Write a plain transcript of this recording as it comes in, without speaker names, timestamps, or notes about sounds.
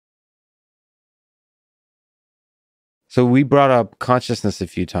So we brought up consciousness a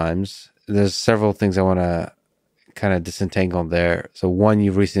few times. There's several things I want to kind of disentangle there. So one,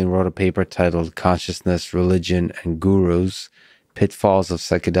 you recently wrote a paper titled Consciousness, Religion, and Gurus, Pitfalls of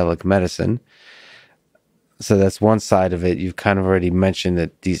Psychedelic Medicine. So that's one side of it. You've kind of already mentioned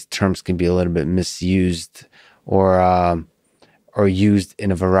that these terms can be a little bit misused or used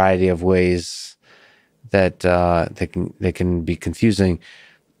in a variety of ways that they can be confusing.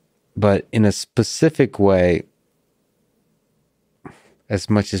 But in a specific way, as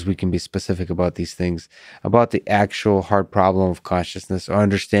much as we can be specific about these things, about the actual hard problem of consciousness, or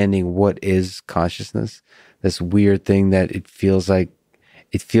understanding what is consciousness, this weird thing that it feels like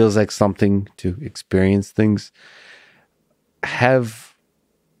something to experience things. Have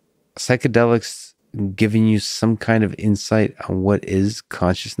psychedelics given you some kind of insight on what is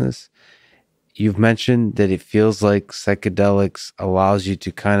consciousness? You've mentioned that it feels like psychedelics allows you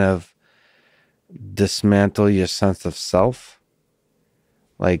to kind of dismantle your sense of self,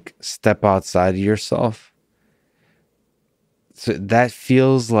 like step outside of yourself. So that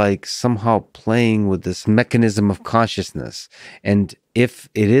feels like somehow playing with this mechanism of consciousness. And if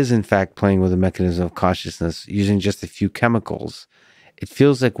it is in fact playing with a mechanism of consciousness using just a few chemicals, it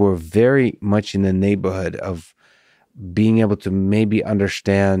feels like we're very much in the neighborhood of being able to maybe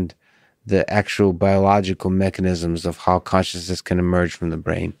understand the actual biological mechanisms of how consciousness can emerge from the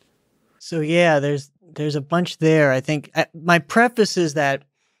brain. So yeah, there's a bunch there. I think my preface is that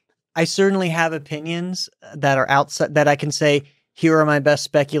I certainly have opinions that are outside that I can say, here are my best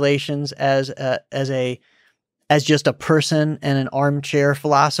speculations as just a person and an armchair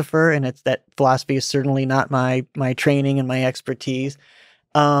philosopher. And it's that philosophy is certainly not my training and my expertise.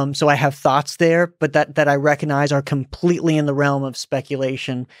 So I have thoughts there, but that I recognize are completely in the realm of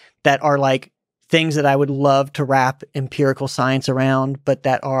speculation, that are like things that I would love to wrap empirical science around, but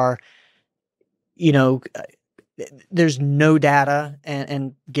that are, there's no data,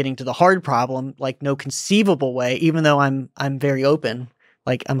 and getting to the hard problem, like no conceivable way, even though I'm very open,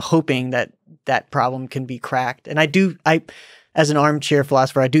 like I'm hoping that problem can be cracked. And I, as an armchair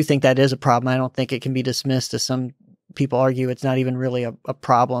philosopher, I do think that is a problem. I don't think it can be dismissed, as some people argue it's not even really a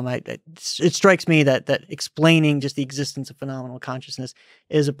problem. It strikes me that explaining just the existence of phenomenal consciousness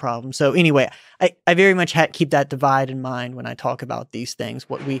is a problem. So anyway, I very much keep that divide in mind when I talk about these things,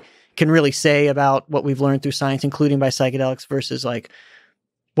 what we can really say about what we've learned through science, including by psychedelics, versus like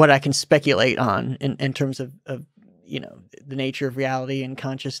what I can speculate on in terms of the nature of reality and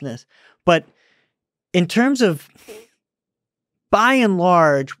consciousness. But in terms of, by and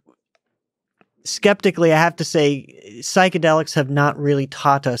large, skeptically, I have to say, psychedelics have not really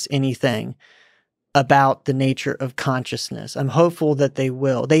taught us anything about the nature of consciousness. I'm hopeful that they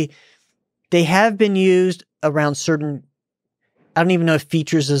will. They have been used around certain, I don't even know if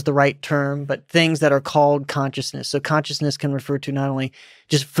features is the right term, but things that are called consciousness. So consciousness can refer to not only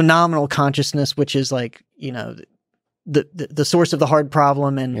just phenomenal consciousness, which is like, the source of the hard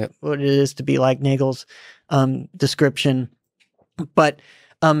problem and what it is to be like Nagel's description, but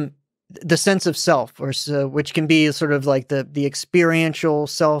the sense of self, which can be sort of like the experiential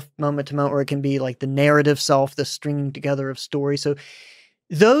self, moment to moment, or it can be like the narrative self, the stringing together of stories. So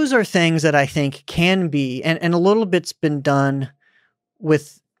those are things that I think can be, and a little bit's been done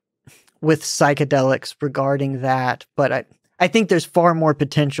with psychedelics regarding that, but I think there's far more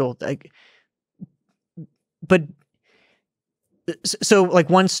potential. So like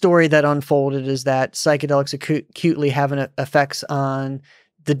one story that unfolded is that psychedelics acutely have effects on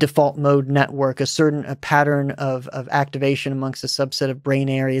the default mode network, a pattern of activation amongst a subset of brain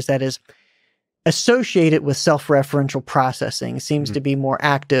areas that is associated with self-referential processing. It seems to be more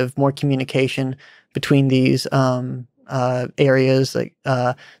active, more communication between these areas, like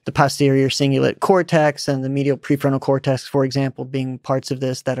the posterior cingulate cortex and the medial prefrontal cortex, for example, being parts of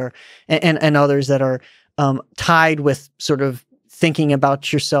this that are, and others that are tied with sort of thinking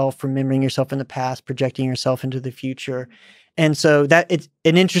about yourself, remembering yourself in the past, projecting yourself into the future. And so that it's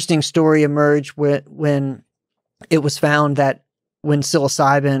an interesting story emerged when it was found that when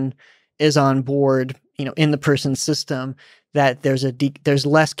psilocybin is on board, in the person's system, that there's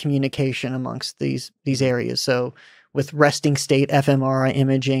less communication amongst these areas. So with resting state fMRI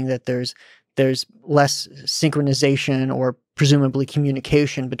imaging, that there's less synchronization or presumably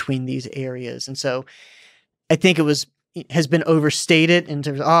communication between these areas. And so I think has been overstated in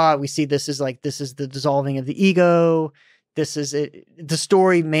terms of, we see this is the dissolving of the ego. This is it. The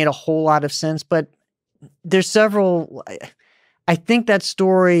story made a whole lot of sense, but there's several. I think that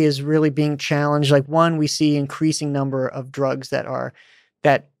story is really being challenged. Like one, we see increasing number of drugs that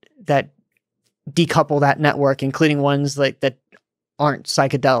decouple that network, including ones like that aren't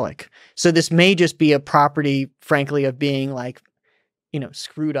psychedelic. So this may just be a property, frankly, of being like,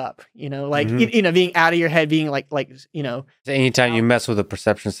 screwed up, like, being out of your head, being like, Anytime you mess with the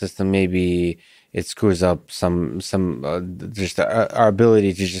perception system, maybe it screws up just our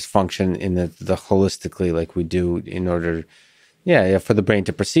ability to just function in the holistically like we do in order, for the brain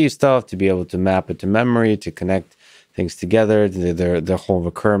to perceive stuff, to be able to map it to memory, to connect things together, the whole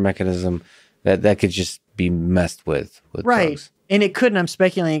recur mechanism that could just be messed with right. drugs. And it could, and I'm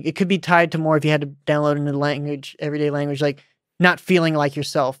speculating, it could be tied to more if you had to download into language, everyday language, like not feeling like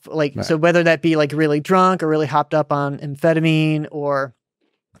yourself. Like, right. So whether that be like really drunk or really hopped up on amphetamine or,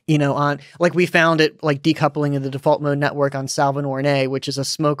 on, like we found it like decoupling of the default mode network on salvinorin A, which is a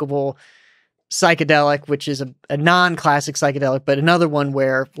smokable psychedelic, which is a non-classic psychedelic, but another one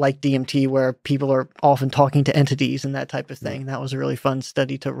where, like DMT, where people are often talking to entities and that type of thing. That was a really fun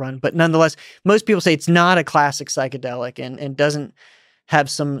study to run. But nonetheless, most people say it's not a classic psychedelic and doesn't have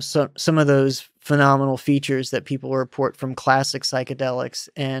some of those phenomenal features that people report from classic psychedelics,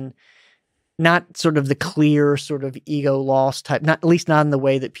 and not sort of the clear sort of ego loss type, not at least not in the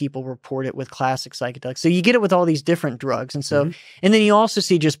way that people report it with classic psychedelics. So you get it with all these different drugs. And so, and then you also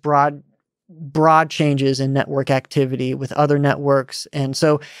see just broad changes in network activity with other networks. And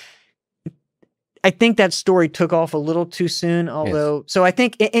so I think that story took off a little too soon, although, yes. So I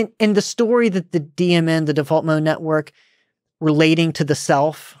think in the story that the DMN, the default mode network, relating to the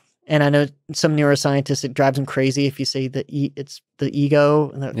self, and I know some neuroscientists, it drives them crazy if you say that it's the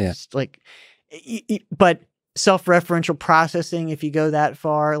ego, and it's like, but self-referential processing, if you go that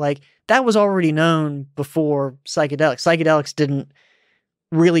far, like that was already known before psychedelics. Psychedelics didn't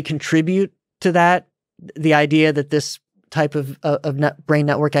really contribute to that. The idea that this type of brain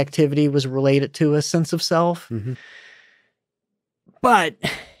network activity was related to a sense of self. But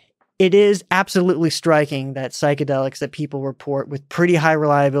it is absolutely striking that psychedelics that people report with pretty high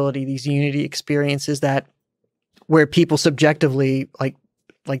reliability, these unity experiences that where people subjectively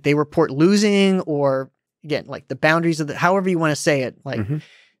like they report losing, or again, like the boundaries of however you want to say it,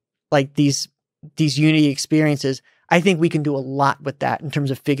 like these unity experiences. I think we can do a lot with that in terms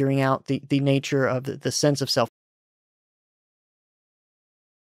of figuring out the nature of the sense of self.